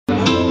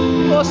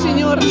Ciao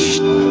signor.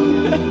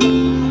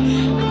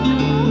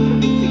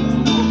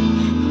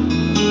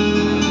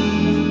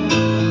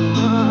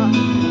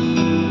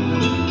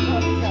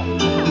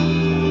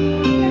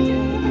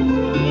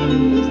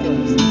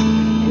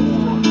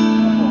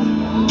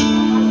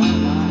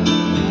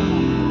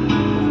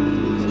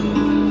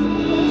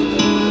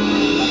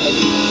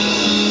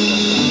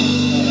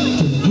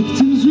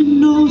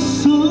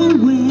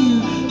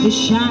 The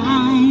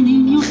shine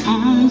in your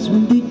eyes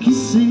when they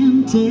kiss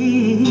and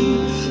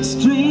tell.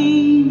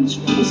 Strange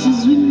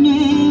faces we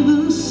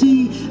never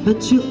see,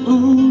 but you're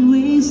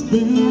always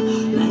there,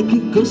 like a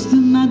ghost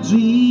in my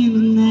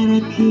dream that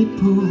I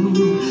keep on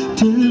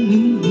telling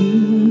you.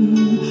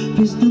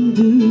 Please don't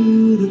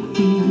do the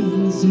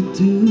things you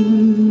do.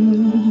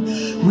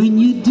 When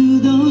you do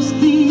those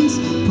things,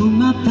 pull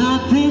my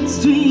puppet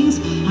strings,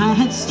 I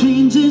had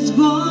strangers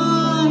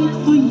void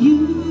for you.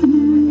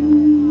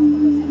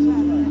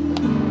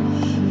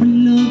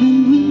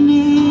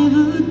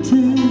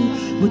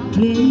 What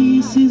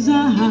places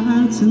our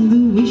hearts in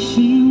the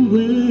wishing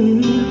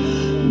well.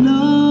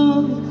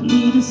 Love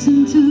lead us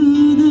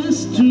into the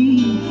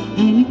stream,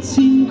 and it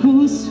sink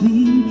or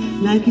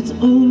swim like it's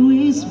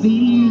always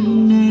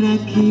been. That I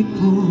keep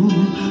on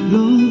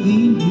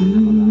loving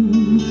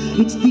you.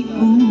 It's the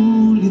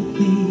only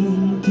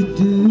thing to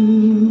do.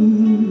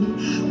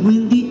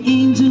 When the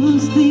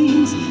angels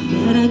things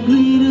that are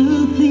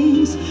greater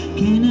things,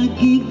 can I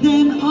give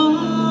them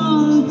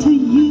all to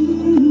you?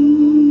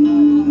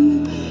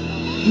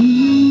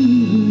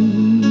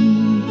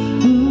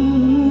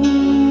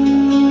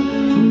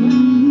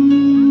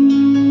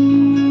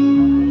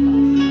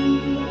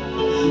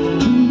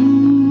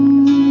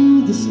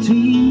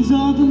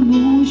 Of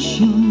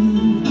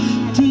emotion,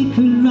 take a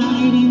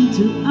ride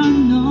into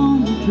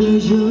unknown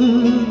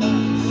pleasure.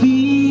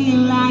 Feel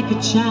like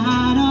a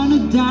child on a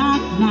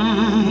dark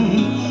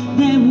night.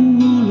 There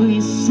will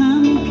always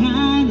some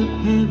kind of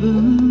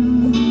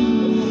heaven.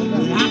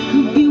 But I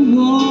could be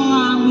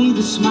warm with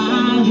a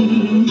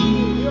smiling.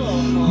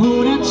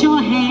 Hold out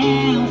your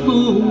hand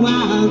for a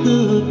while.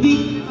 The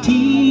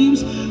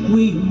victims,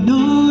 we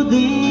know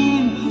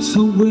them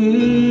so well.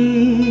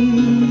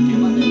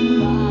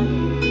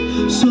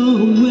 So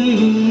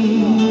well.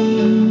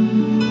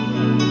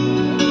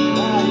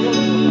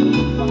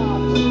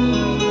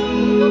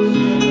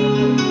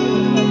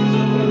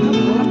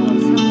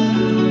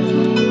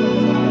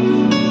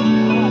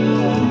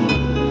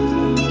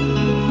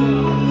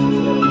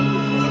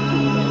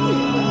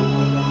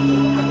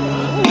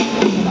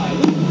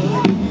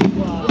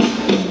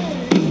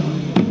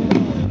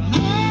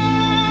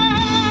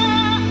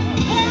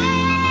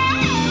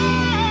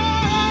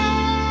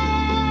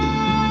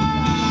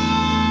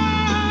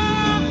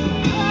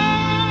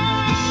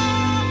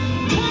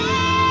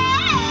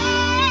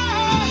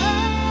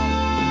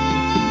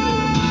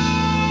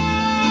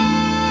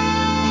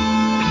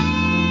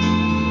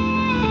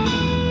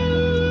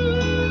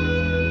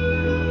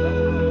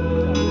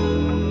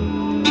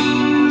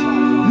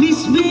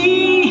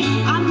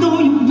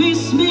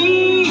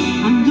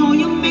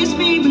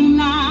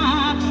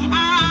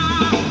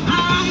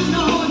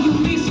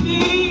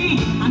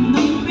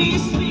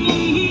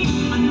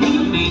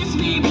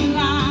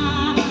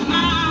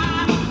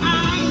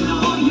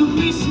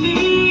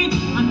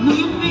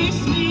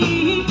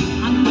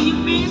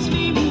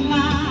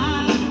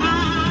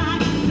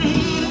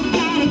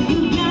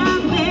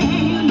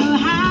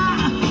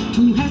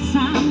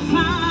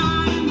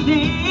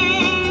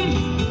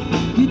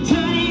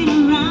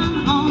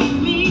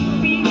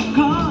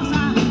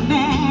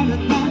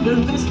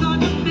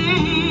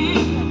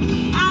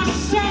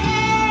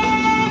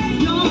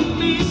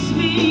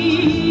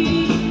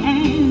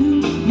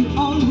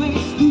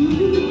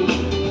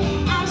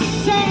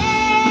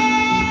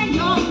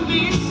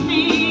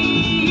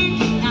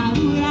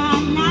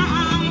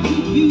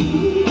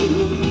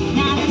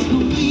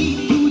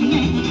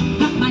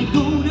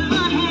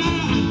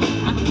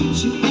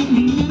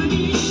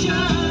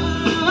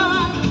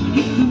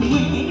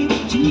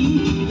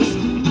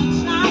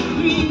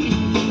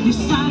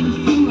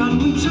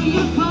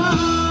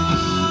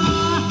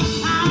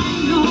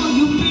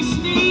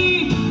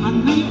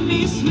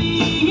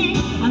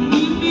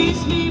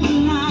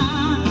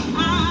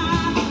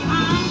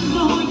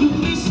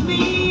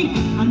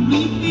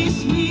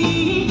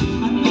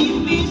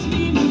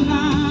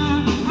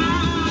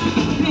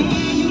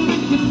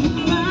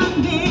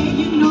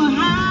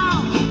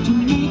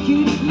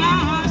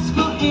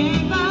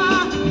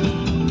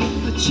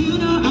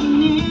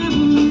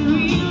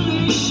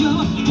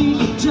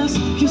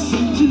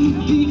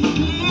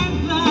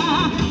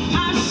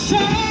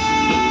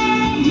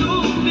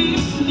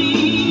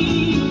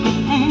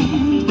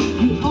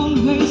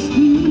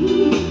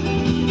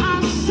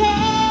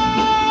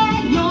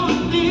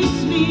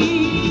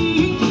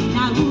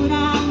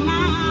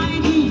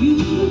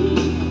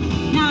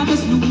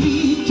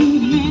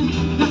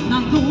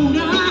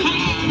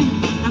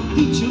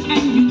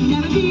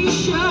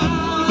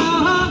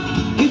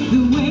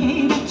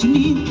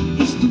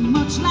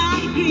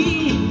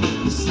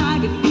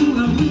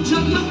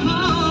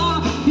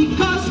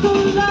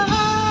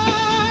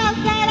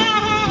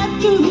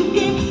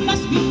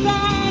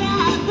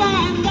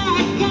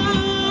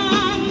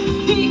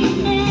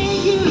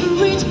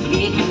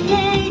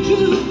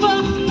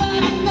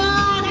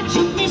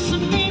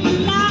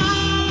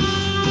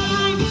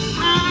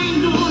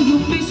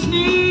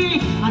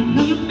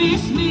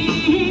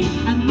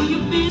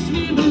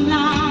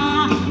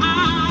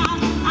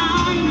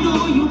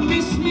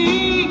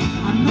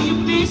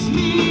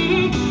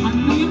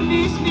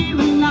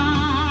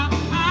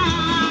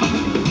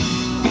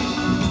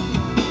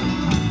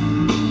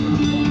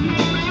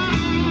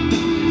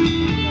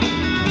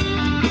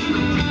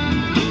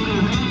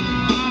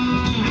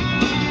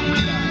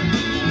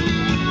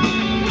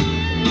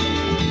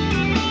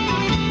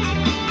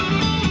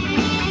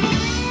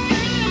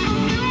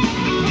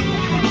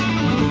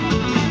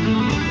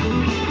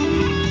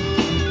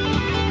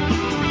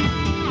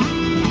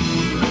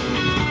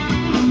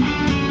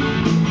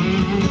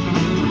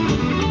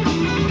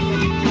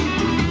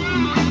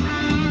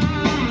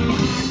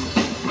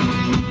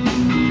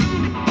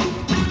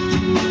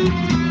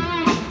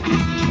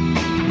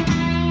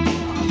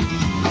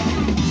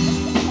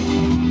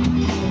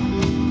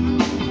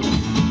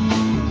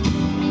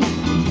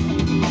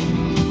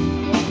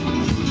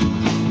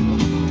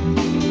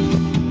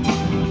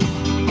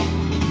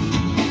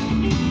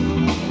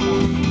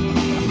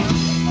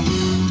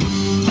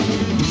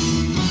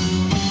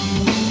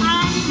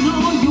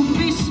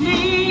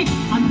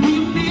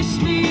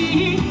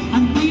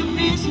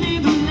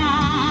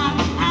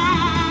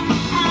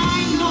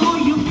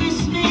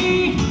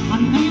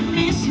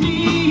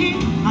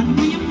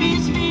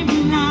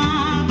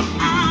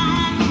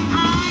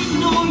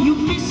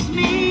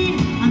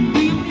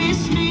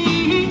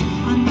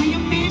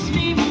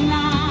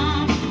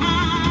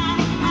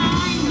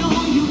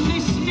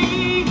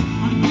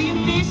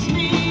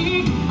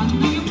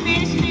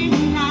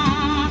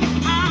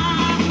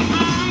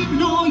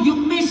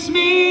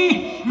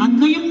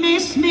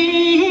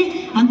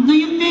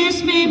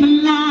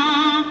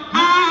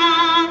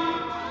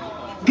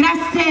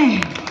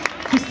 Grazie,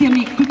 questi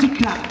amici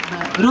Club.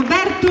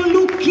 Roberto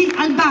Lucchi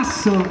al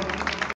basso.